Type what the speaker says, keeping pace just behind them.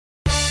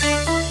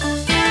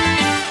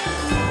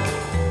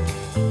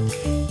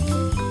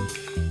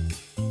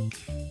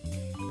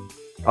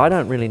I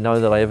don't really know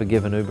that I ever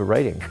give an Uber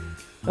rating.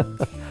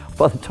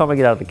 By the time I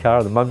get out of the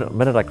car, the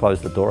minute I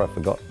close the door, I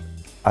forgot.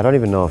 I don't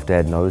even know if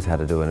Dad knows how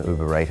to do an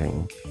Uber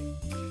rating.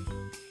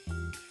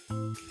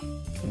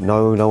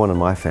 No one in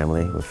my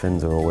family with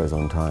Finns are always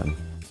on time.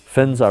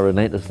 Finns are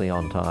relentlessly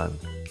on time.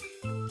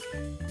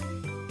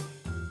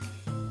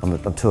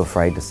 I'm too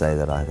afraid to say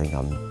that I think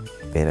I'm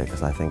better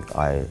because I think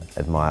I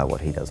admire what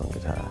he does on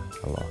guitar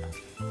a lot.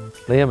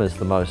 Liam is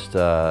the most,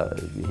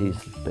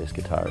 he's the best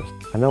guitarist.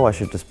 I know I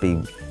should just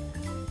be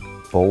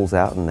balls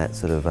out in that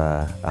sort of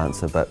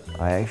answer, but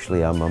I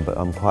actually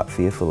I'm quite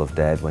fearful of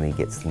Dad when he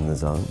gets in the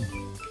zone.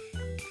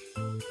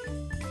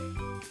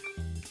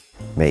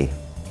 Me.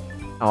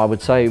 I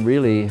would say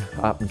really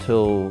up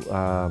until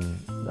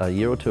a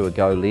year or two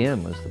ago,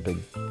 Liam was the big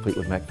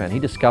Fleetwood Mac fan. He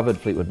discovered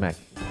Fleetwood Mac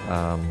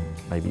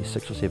maybe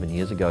 6 or 7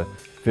 years ago,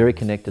 very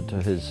connected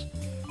to his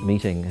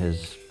meeting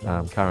his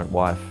current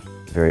wife.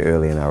 Very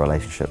early in our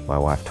relationship, my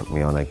wife took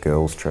me on a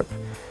girls' trip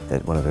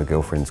that one of her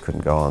girlfriends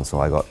couldn't go on, so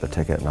I got the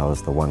ticket and I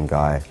was the one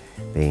guy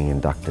being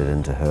inducted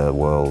into her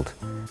world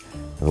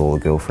with all the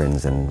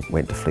girlfriends, and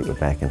went to Fleetwood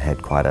Mac and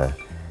had quite a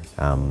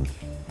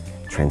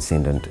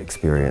transcendent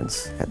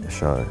experience at the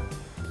show.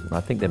 I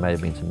think there may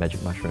have been some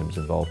magic mushrooms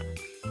involved.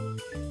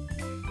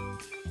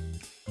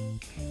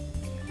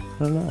 I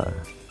don't know.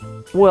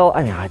 Well,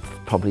 I mean, I'd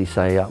probably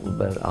say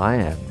that I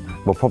am.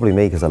 Well, probably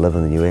me because I live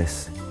in the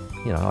US.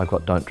 You know, I've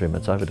got Don't Dream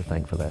It's Over to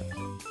thank for that.